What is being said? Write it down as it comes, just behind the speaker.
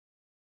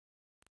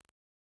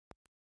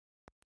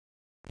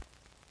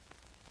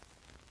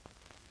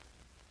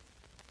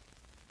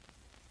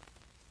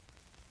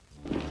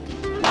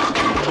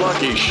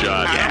lucky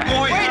shot.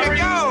 Boy, way to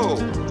go!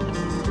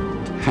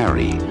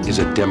 Harry is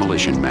a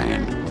demolition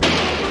man.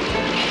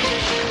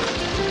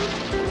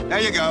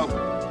 There you go.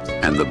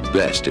 And the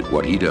best at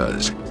what he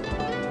does.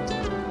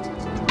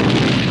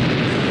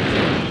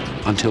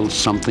 Until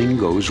something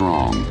goes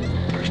wrong.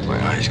 First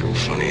my eyes go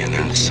funny, and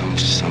then some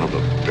son of a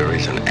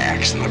buries an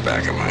axe in the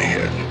back of my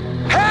head.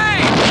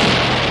 Hey!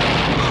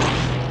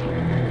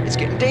 It's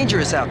getting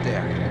dangerous out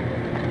there.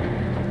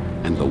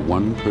 And the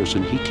one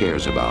person he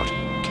cares about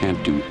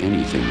can't do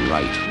anything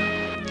right.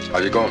 How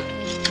you going?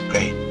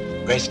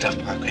 Great. Great stuff,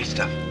 Pop. Great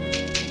stuff.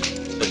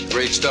 That's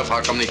great stuff.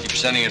 How come they keep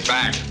sending it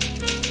back?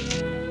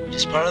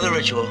 Just part of the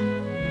ritual.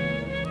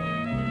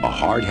 A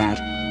hard hat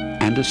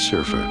and a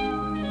surfer.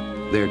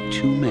 They're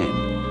two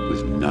men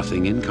with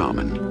nothing in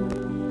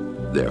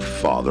common. They're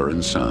father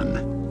and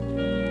son.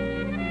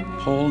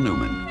 Paul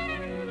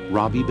Newman,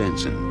 Robbie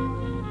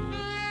Benson,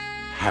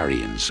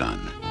 Harry and Son.